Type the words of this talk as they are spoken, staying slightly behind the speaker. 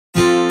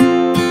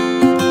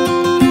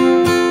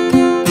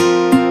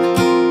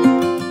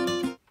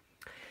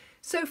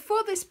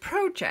for this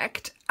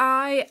project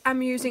I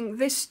am using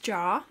this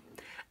jar,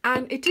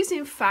 and it is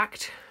in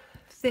fact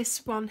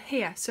this one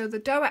here. So the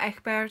Douwe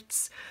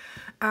Egberts,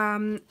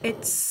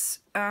 it's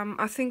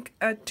I think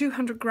a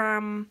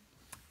 200-gram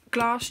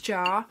glass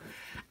jar,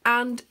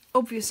 and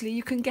obviously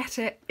you can get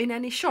it in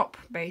any shop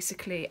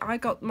basically. I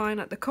got mine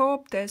at the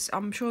Co-op.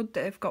 I'm sure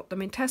they've got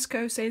them in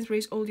Tesco,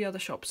 Sainsbury's, all the other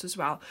shops as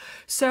well.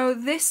 So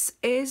this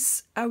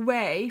is a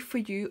way for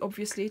you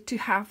obviously to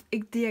have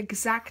the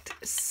exact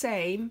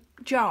same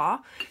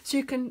jar, so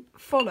you can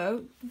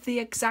follow the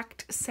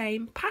exact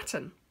same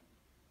pattern.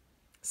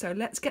 So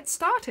let's get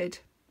started.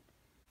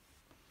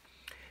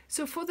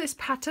 So for this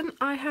pattern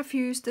I have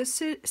used the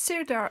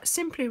Sirdar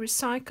Simply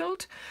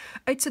Recycled.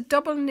 It's a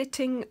double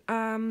knitting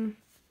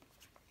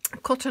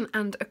cotton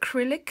and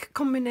acrylic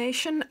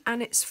combination,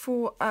 and it's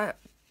for a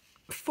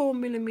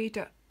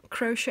 4mm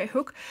crochet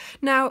hook.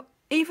 Now,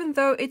 even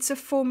though it's a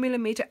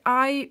 4mm,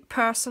 I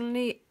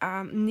personally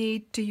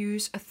need to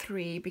use a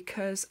 3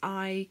 because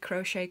I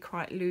crochet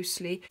quite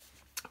loosely.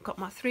 I've got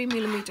my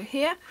 3mm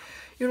here.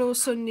 You'll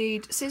also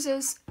need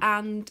scissors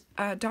and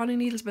darning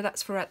needles, but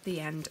that's for at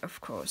the end,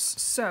 of course.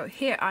 So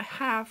here I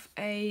have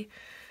a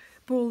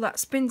ball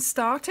that's been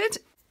started.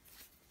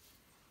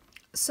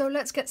 So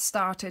let's get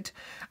started.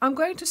 I'm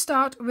going to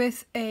start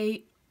with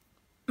a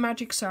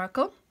magic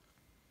circle.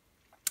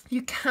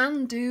 You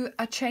can do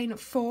a chain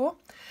of 4,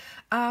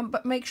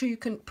 but make sure you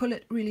can pull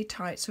it really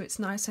tight so it's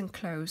nice and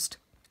closed.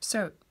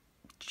 So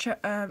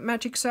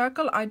magic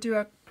circle, I do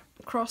a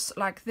cross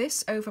like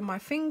this over my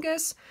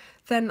fingers,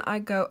 then I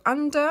go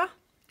under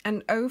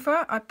and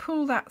over, I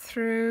pull that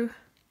through,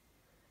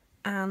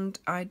 and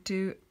I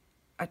do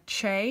a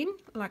chain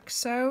like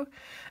so,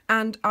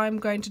 and I'm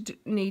going to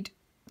need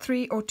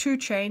 3 or 2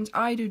 chains.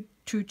 I do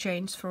 2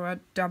 chains for a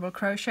double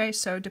crochet,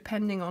 so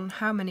depending on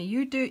how many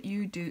you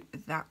do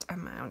that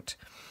amount.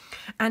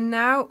 And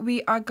now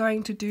we are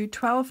going to do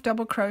 12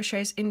 double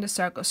crochets in the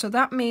circle, so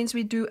that means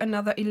we do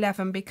another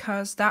 11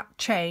 because that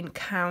chain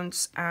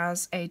counts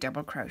as a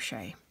double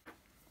crochet.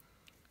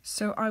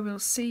 So I will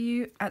see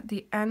you at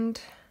the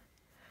end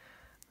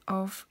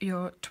of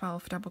your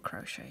 12 double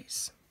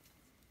crochets.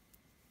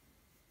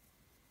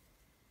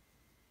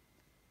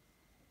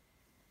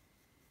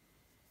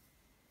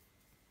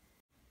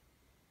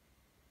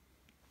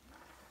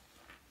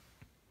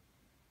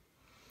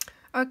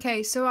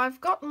 Okay, so I've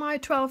got my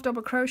 12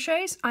 double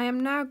crochets. I am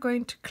now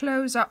going to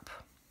close up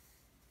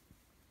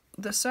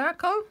the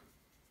circle,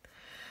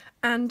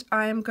 and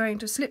I am going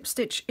to slip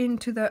stitch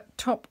into the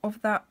top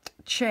of that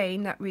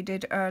chain that we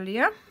did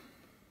earlier.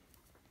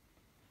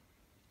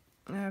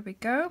 There we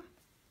go.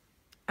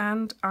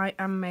 And I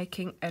am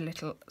making a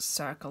little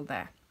circle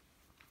there.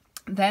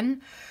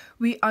 Then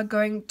we are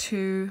going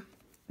to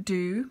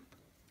do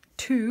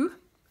 2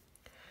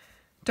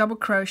 double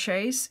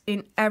crochets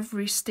in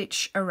every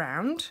stitch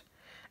around.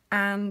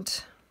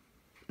 And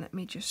let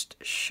me just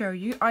show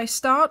you. I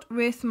start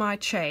with my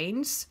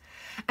chains,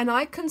 and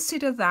I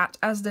consider that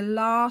as the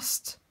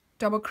last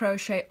double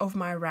crochet of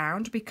my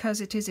round because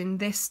it is in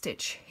this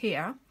stitch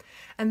here.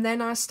 And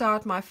then I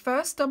start my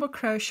first double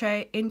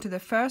crochet into the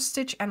first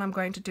stitch, and I'm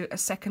going to do a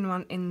second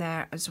one in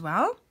there as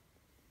well.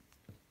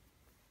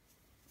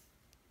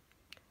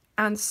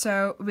 And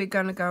so we're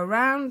going to go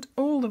around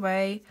all the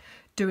way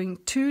doing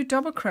 2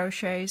 double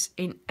crochets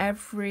in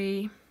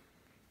every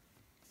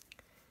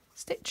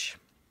stitch.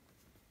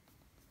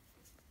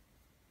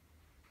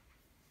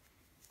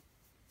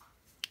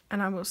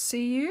 And I will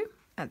see you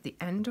at the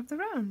end of the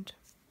round.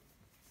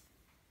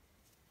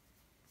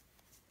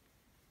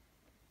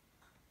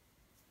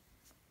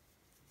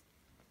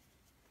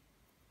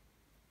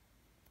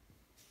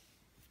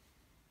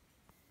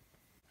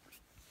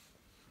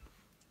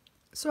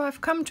 So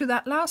I've come to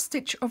that last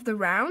stitch of the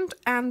round,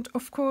 and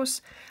of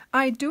course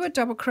I do a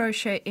double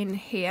crochet in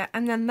here,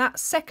 and then that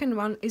second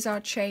one is our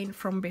chain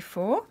from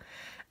before.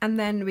 And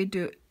then we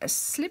do a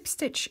slip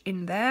stitch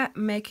in there,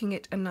 making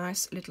it a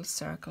nice little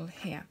circle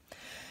here.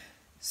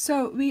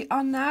 So we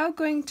are now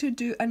going to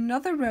do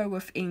another row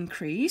of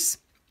increase,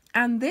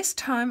 and this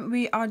time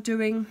we are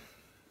doing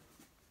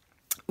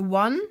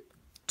 1,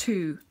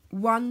 2,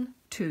 1,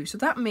 2. So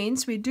that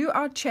means we do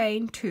our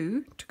chain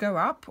 2 to go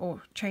up,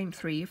 or chain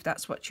 3 if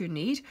that's what you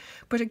need.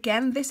 But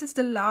again, this is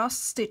the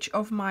last stitch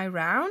of my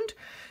round.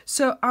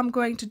 So I'm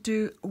going to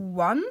do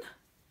 1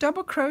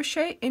 double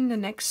crochet in the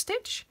next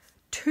stitch,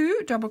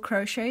 2 double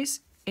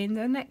crochets in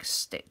the next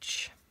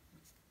stitch,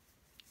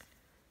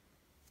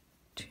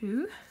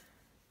 2,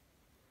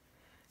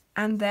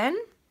 and then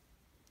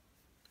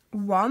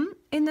 1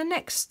 in the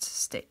next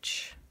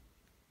stitch.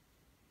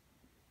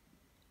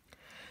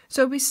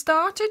 So we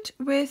started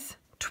with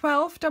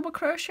 12 double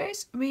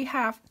crochets, we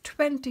have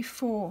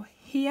 24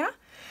 here,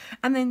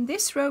 and in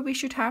this row we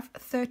should have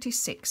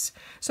 36.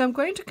 So I'm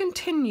going to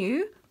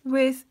continue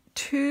with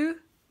 2,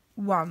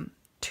 1,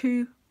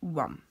 2,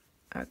 1.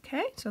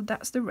 Okay, so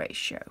that's the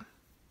ratio.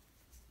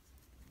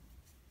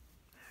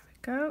 There we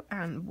go,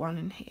 and 1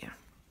 in here.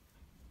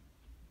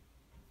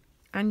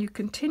 And you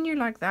continue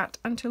like that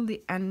until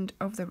the end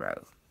of the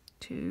row.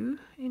 2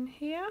 in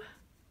here.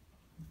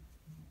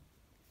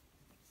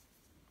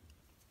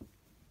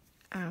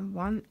 and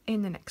 1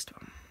 in the next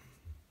one.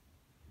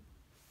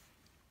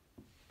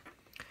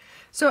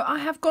 So I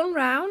have gone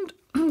round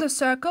the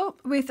circle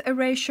with a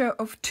ratio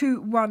of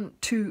 2, 1,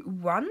 2,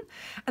 1,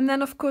 and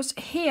then of course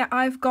here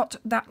I've got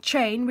that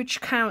chain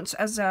which counts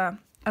as a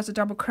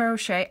double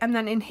crochet, and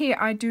then in here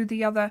I do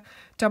the other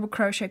double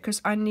crochet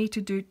because I need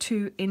to do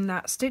 2 in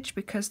that stitch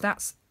because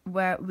that's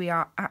where we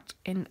are at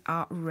in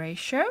our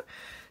ratio.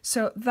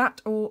 So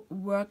that all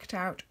worked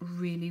out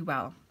really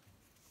well.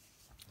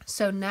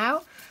 So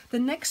now the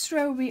next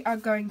row we are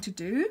going to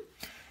do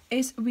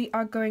is we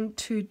are going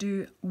to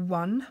do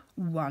 1,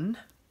 1,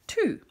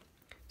 2.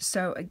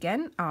 So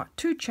again, our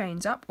 2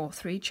 chains up, or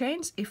 3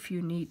 chains if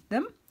you need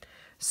them.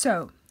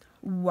 So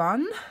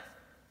 1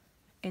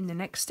 in the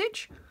next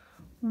stitch,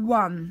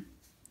 1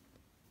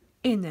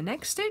 in the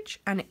next stitch,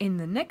 and in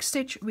the next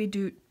stitch we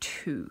do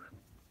 2.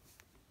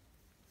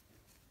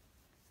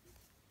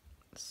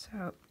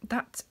 So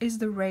that is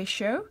the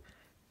ratio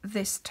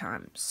this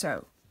time.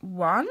 So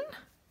 1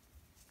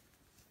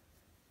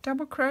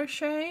 double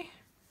crochet,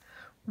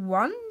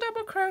 1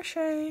 double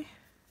crochet,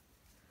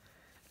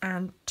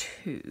 and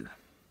 2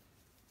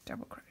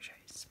 double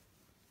crochets.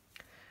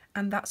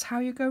 And that's how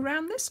you go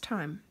round this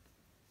time.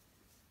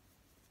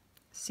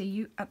 See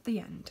you at the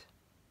end.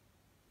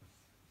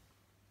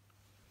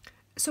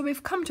 So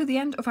we've come to the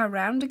end of our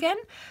round again,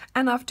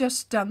 and I've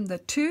just done the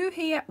 2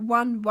 here,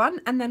 1,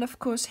 1, and then of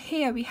course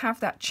here we have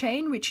that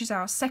chain which is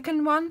our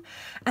second one,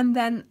 and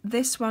then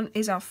this one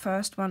is our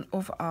first one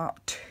of our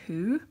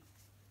 2,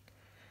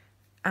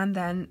 and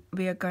then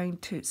we are going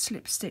to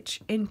slip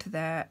stitch into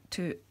there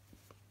to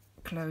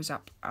close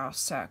up our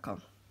circle.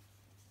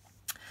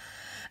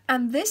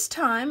 And this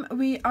time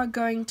we are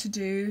going to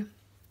do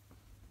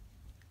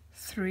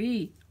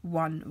 3,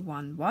 1,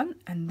 1, 1,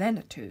 and then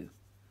a 2,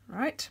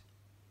 right?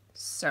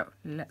 So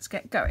let's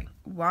get going.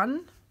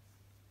 1,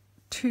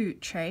 2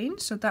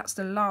 chains, so that's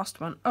the last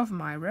one of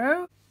my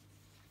row.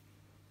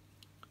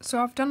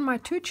 So I've done my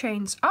 2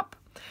 chains up,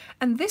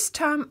 and this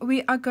time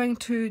we are going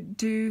to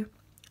do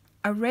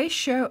a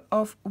ratio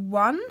of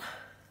 1,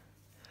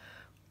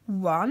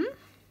 1,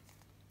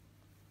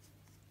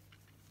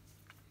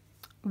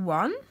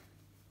 1,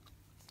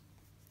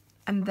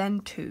 and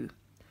then 2.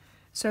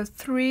 So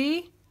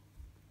 3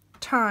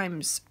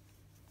 times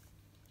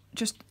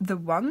just the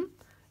 1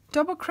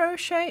 double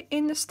crochet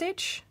in the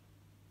stitch,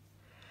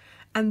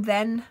 and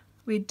then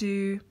we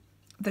do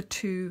the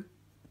 2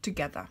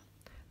 together.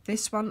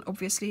 This one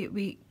obviously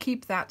we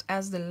keep that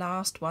as the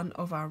last one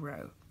of our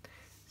row.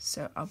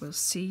 So I will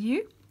see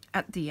you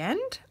at the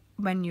end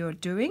when you're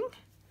doing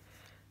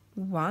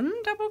 1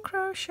 double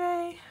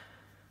crochet,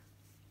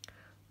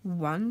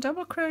 1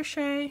 double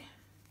crochet,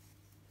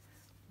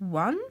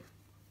 1,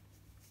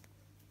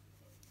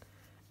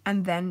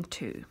 and then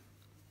 2.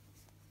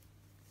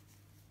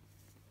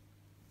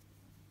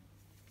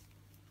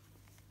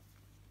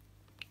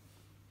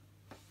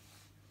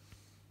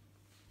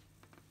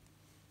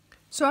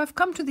 So I've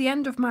come to the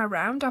end of my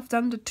round. I've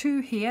done the 2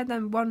 here,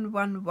 then 1,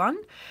 1, 1,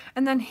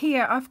 and then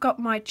here I've got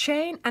my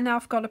chain, and now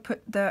I've got to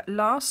put the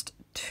last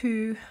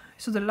 2,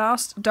 so the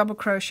last double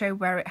crochet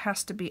where it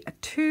has to be a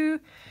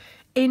 2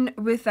 in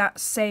with that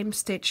same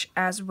stitch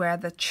as where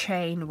the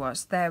chain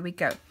was. There we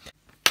go.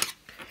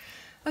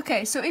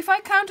 Okay, so if I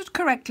counted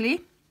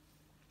correctly,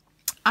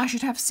 I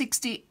should have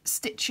 60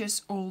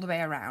 stitches all the way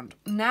around.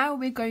 Now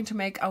we're going to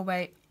make our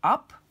way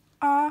up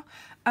our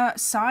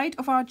side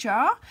of our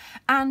jar,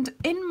 and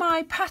in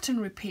my pattern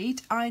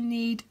repeat I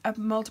need a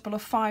multiple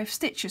of 5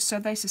 stitches, so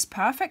this is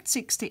perfect.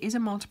 60 is a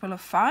multiple of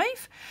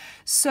 5,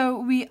 so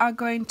we are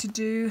going to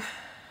do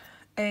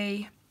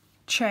a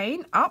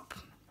chain up.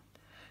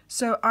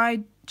 So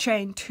I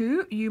chain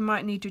 2, you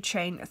might need to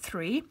chain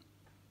 3,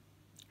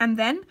 and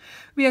then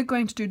we are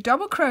going to do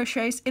double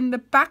crochets in the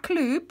back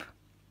loop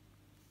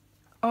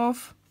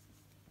of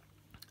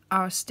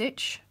our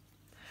stitch,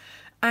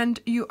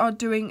 and you are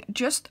doing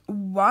just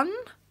 1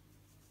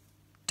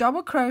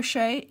 double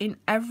crochet in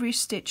every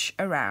stitch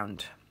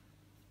around,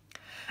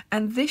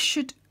 and this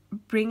should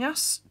bring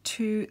us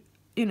to,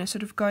 you know,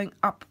 sort of going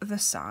up the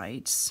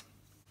sides.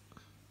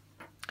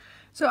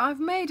 So I've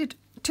made it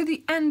to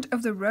the end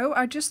of the row.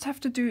 I just have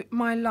to do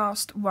my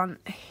last one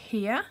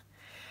here,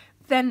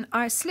 then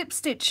I slip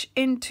stitch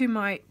into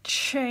my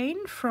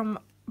chain from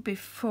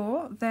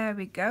before. There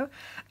we go.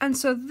 And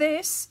so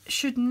this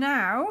should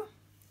now,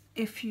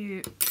 if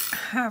you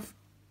have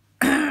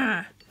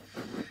a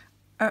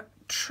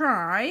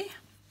try,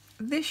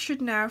 this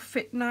should now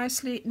fit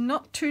nicely,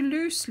 not too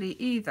loosely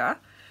either,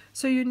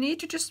 so you need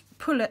to just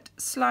pull it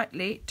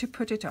slightly to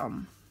put it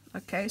on.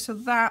 Okay, so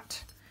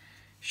that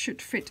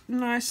should fit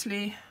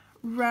nicely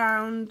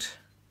round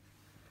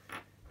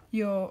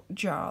your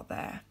jar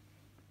there.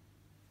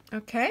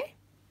 Okay,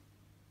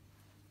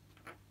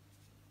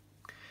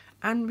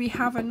 and we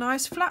have a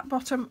nice flat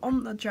bottom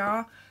on the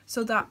jar,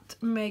 so that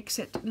makes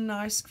it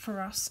nice for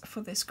us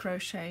for this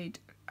crocheted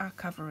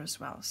cover as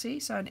well. See,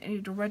 so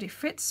it already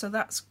fits, so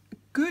that's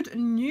good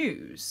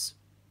news.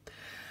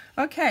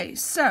 Okay,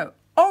 so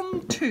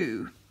on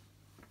to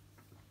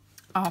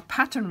our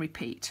pattern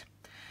repeat.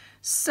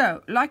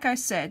 So like I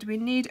said, we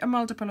need a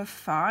multiple of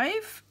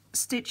 5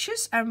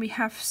 stitches and we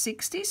have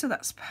 60, so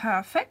that's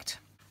perfect.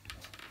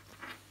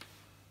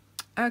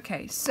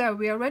 Okay, so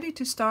we are ready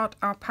to start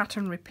our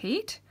pattern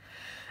repeat,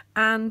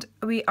 and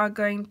we are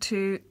going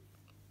to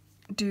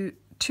do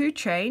 2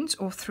 chains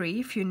or 3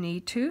 if you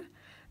need to.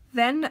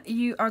 Then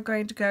you are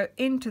going to go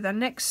into the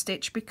next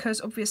stitch,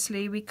 because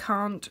obviously we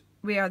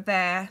are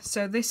there.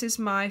 So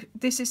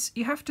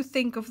you have to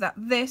think of that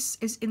this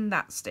is in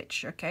that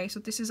stitch, okay? So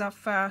this is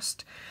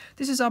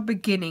our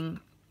beginning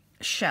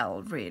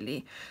shell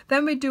really.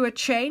 Then we do a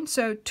chain,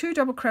 so 2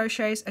 double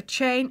crochets, a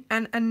chain,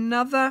 and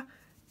another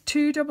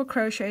 2 double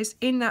crochets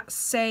in that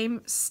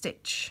same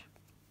stitch.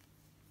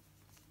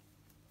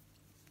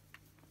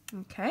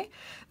 Okay,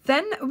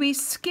 then we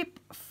skip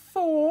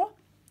 4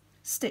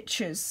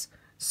 stitches.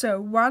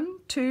 So 1,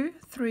 2,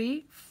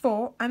 3,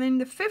 4, and in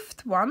the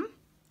 5th one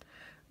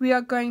we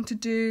are going to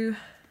do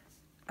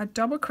a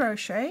double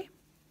crochet,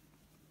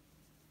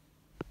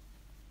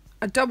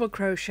 a double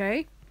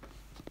crochet,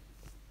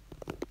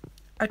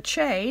 a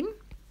chain,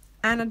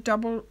 and a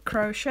double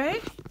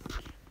crochet,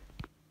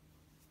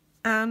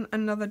 and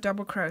another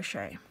double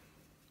crochet.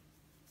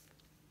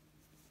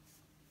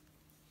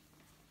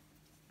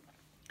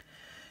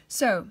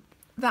 So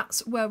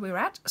that's where we're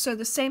at. So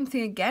the same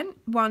thing again,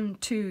 1,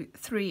 2,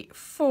 3,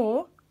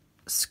 4,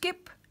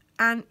 skip,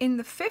 and in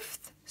the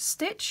 5th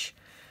stitch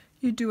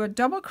you do a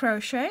double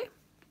crochet,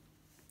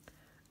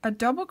 a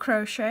double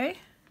crochet,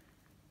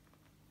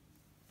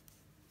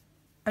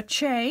 a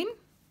chain,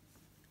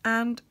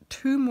 and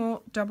 2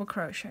 more double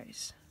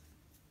crochets.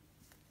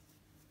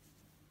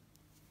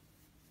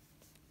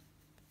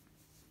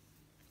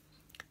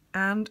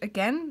 And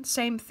again,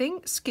 same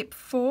thing, skip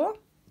 4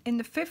 in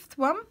the 5th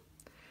one.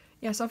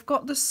 Yes, I've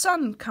got the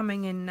sun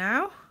coming in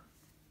now.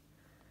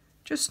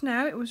 Just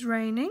now it was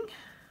raining.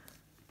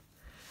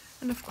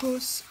 And of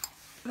course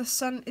the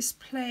sun is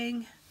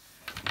playing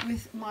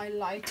with my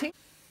lighting.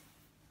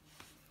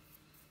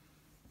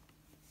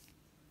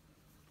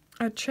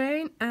 A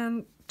chain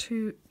and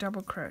 2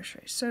 double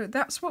crochets. So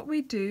that's what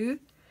we do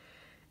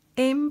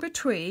in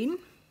between,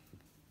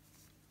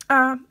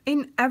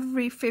 in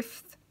every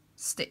 5th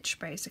stitch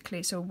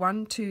basically. So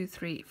 1, 2,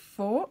 3,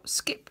 4,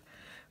 skip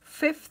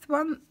 5th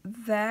one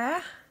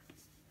there,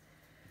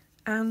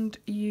 and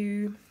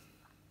you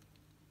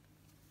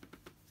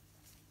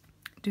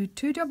do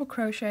 2 double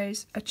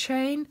crochets, a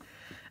chain,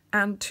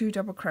 and 2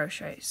 double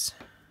crochets,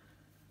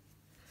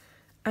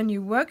 and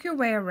you work your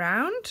way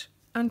around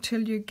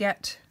until you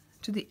get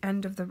to the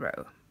end of the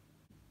row.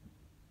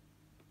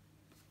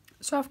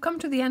 So I've come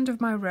to the end of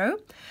my row,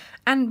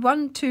 and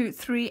 1, 2,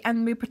 3,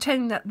 and we're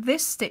pretending that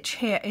this stitch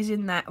here is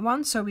in that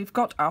one, so we've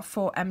got our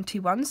 4 empty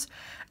ones,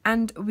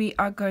 and we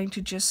are going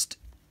to just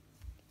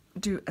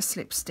do a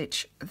slip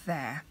stitch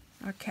there.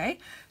 Okay,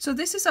 so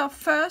this is our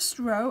first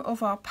row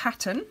of our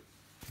pattern,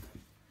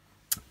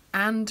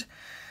 and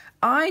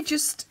I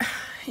just,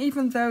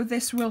 even though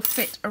this will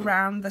fit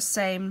around the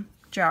same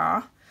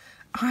jar,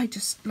 I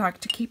just like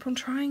to keep on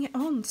trying it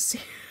on to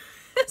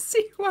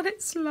see what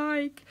it's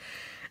like.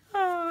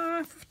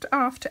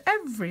 After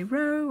every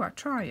row I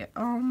try it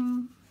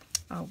on.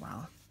 Oh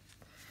well.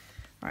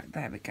 Right,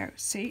 there we go.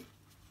 See?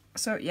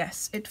 So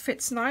yes, it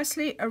fits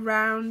nicely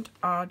around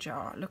our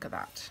jar. Look at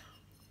that.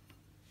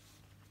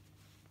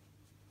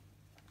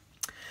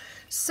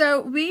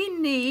 So we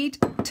need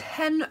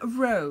 10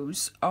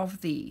 rows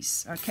of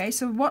these. Okay,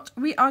 so what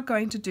we are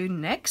going to do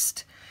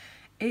next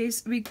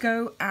is we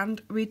go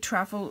and we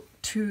travel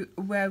to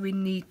where we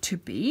need to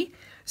be.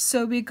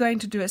 So we're going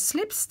to do a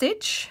slip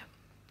stitch.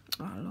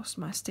 Oh, I lost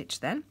my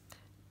stitch then.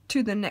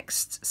 To the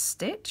next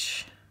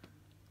stitch.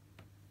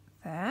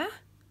 There.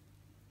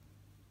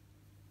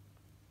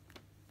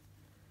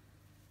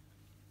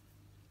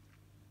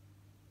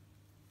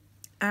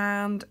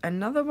 And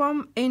another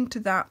one into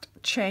that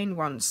chain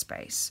 1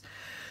 space.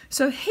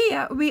 So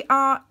here we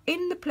are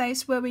in the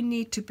place where we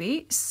need to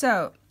be.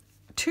 So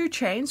 2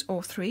 chains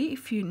or 3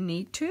 if you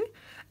need to,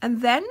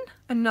 and then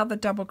another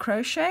double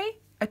crochet,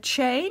 a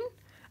chain,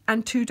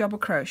 and 2 double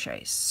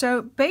crochets.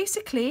 So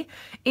basically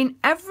in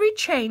every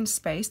chain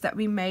space that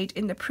we made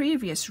in the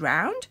previous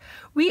round,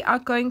 we are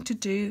going to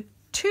do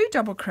 2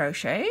 double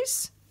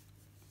crochets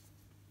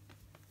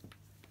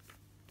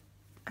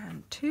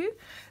and 2,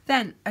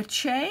 then a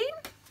chain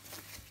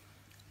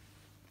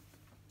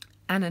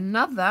and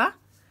another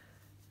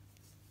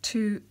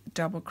 2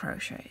 double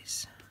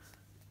crochets.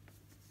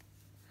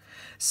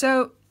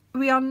 So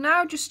we are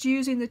now just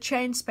using the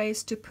chain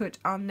space to put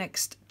our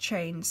next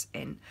chains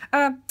in,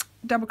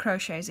 double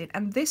crochets in,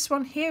 and this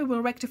one here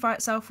will rectify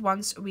itself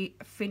once we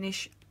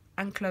finish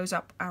and close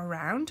up our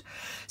round.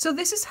 So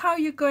this is how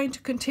you're going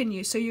to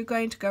continue. So you're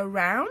going to go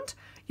round,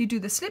 you do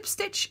the slip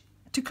stitch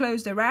to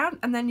close the round,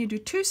 and then you do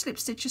 2 slip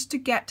stitches to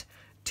get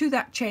to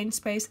that chain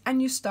space,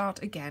 and you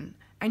start again,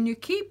 and you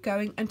keep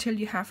going until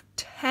you have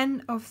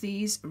 10 of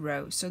these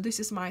rows. So this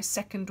is my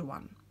second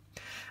one,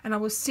 and I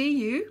will see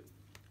you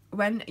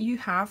when you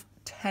have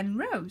 10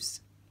 rows.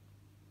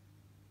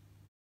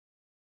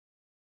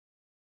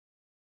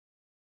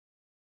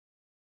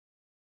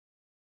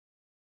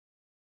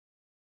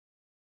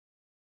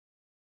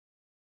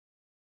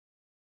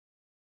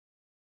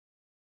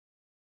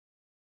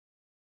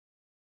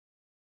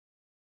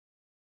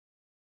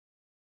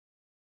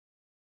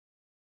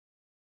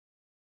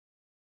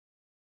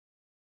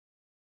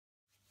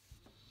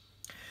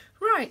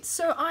 Right,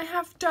 so I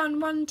have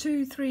done 1,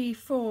 2, 3,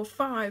 4,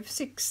 5,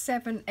 6,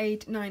 7,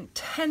 8, 9,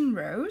 10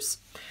 rows,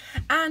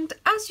 and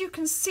as you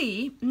can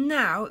see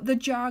now the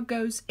jar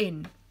goes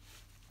in.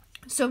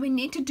 So we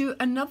need to do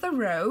another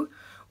row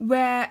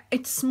where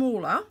it's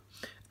smaller,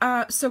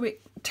 so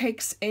it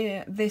takes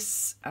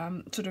this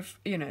sort of,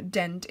 you know,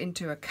 dent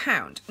into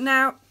account.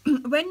 Now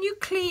when you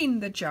clean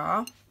the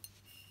jar,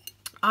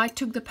 I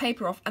took the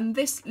paper off and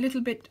this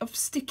little bit of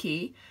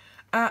sticky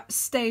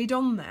stayed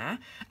on there,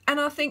 and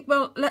I think,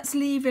 well, let's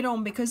leave it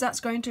on because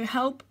that's going to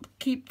help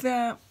keep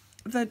the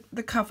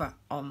cover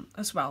on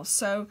as well.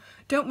 So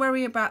don't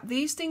worry about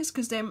these things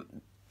because then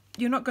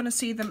you're not going to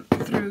see them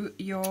through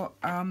your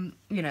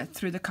you know,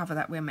 through the cover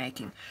that we're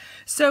making.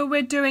 So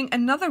we're doing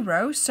another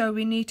row, so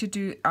we need to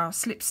do our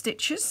slip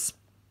stitches,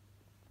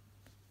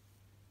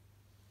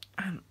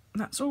 and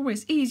that's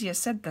always easier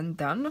said than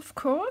done, of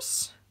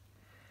course.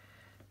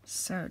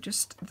 So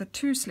just the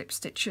 2 slip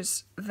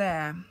stitches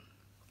there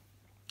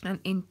and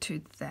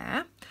into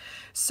there.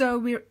 So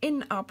we're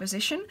in our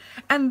position,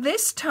 and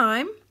this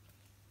time,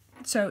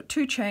 so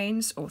 2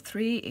 chains or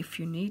 3 if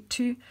you need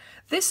to,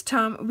 this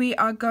time we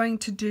are going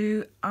to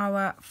do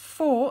our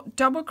 4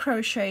 double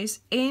crochets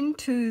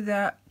into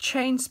the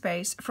chain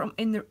space from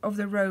of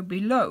the row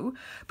below,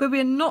 but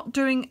we're not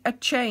doing a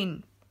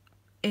chain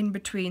in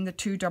between the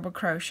 2 double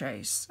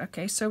crochets.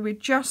 Okay, so we're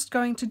just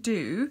going to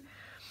do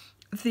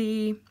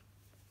the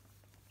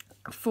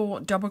 4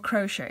 double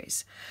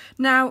crochets.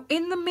 Now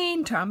in the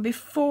meantime,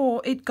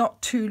 before it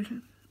got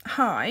too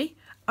high,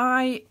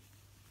 I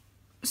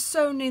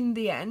sewn in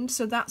the end,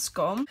 so that's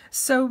gone.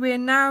 So we're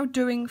now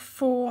doing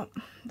 4,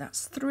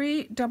 that's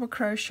 3 double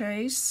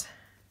crochets,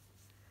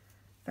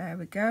 there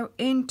we go,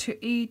 into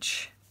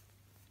each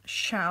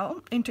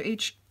shell, into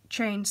each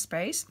chain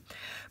space,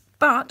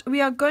 but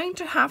we are going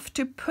to have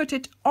to put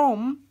it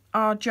on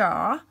our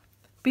jar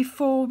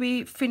before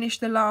we finish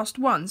the last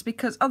ones,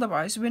 because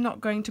otherwise we're not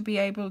going to be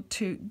able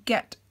to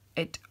get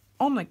it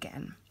on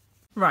again.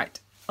 Right,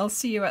 I'll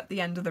see you at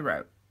the end of the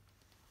row.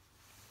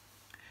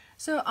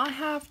 So I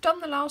have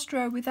done the last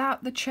row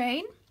without the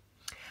chain.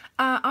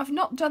 I've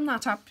not done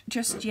that up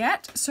just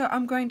yet, so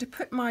I'm going to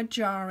put my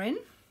jar in,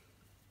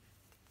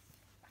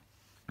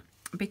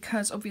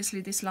 because obviously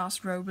this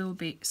last row will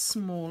be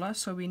smaller,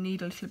 so we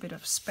need a little bit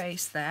of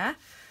space there.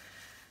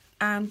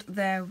 And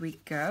there we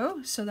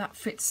go, so that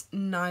fits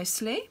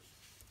nicely.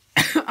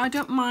 I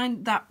don't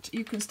mind that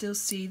you can still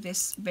see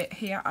this bit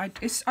here.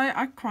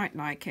 I quite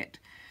like it.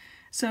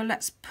 So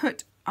let's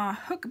put our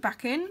hook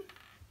back in.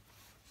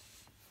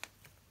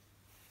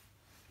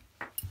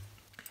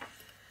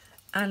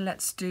 And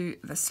let's do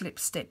the slip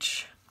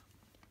stitch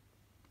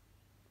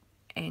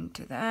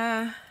into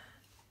there.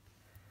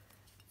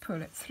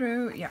 Pull it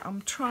through. Yeah,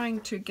 I'm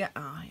trying to get,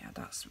 yeah,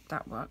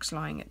 that works,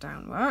 lying it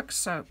down works.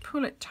 So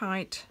pull it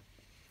tight.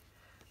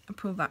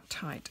 Pull that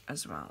tight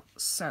as well.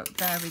 So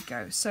there we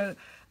go. So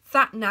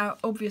that now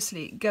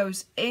obviously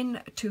goes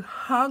in to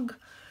hug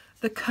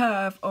the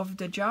curve of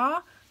the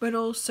jar, but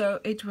also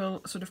it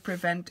will sort of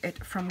prevent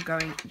it from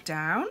going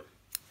down.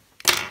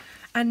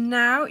 And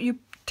now you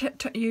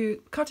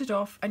cut it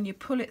off and you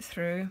pull it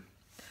through,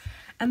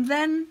 and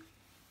then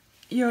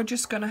you're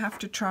just going to have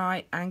to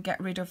try and get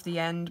rid of the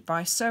end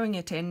by sewing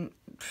it in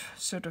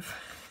sort of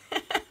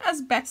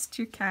as best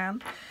you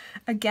can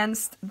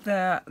against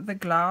the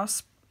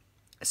glass.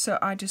 So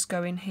I just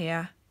go in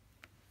here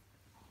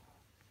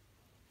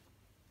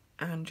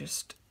and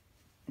just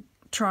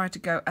try to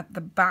go at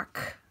the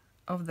back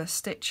of the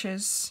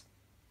stitches,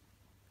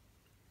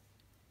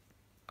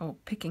 or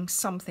picking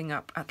something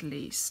up at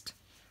least.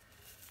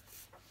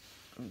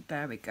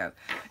 There we go.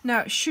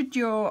 Now, should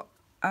your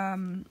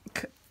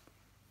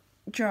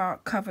jar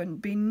cover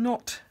be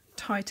not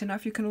tight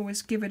enough, you can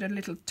always give it a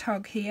little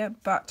tug here,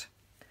 but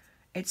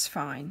it's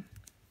fine.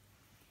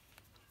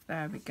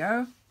 There we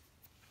go.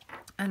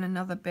 And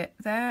another bit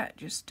there,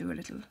 just do a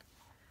little,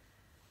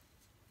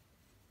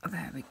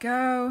 there we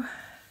go.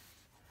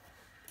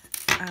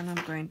 And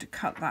I'm going to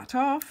cut that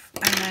off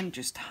and then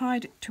just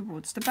hide it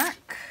towards the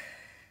back.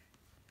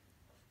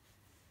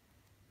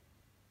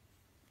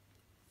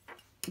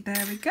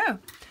 There we go.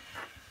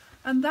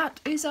 And that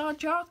is our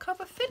jar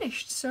cover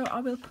finished. So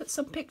I will put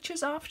some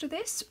pictures after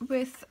this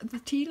with the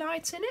tea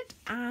lights in it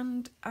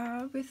and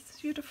with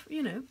sort of,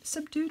 you know,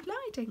 subdued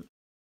lighting.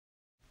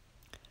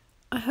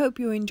 I hope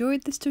you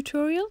enjoyed this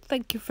tutorial.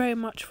 Thank you very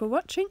much for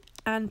watching,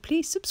 and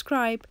please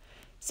subscribe.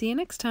 See you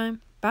next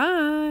time.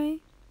 Bye!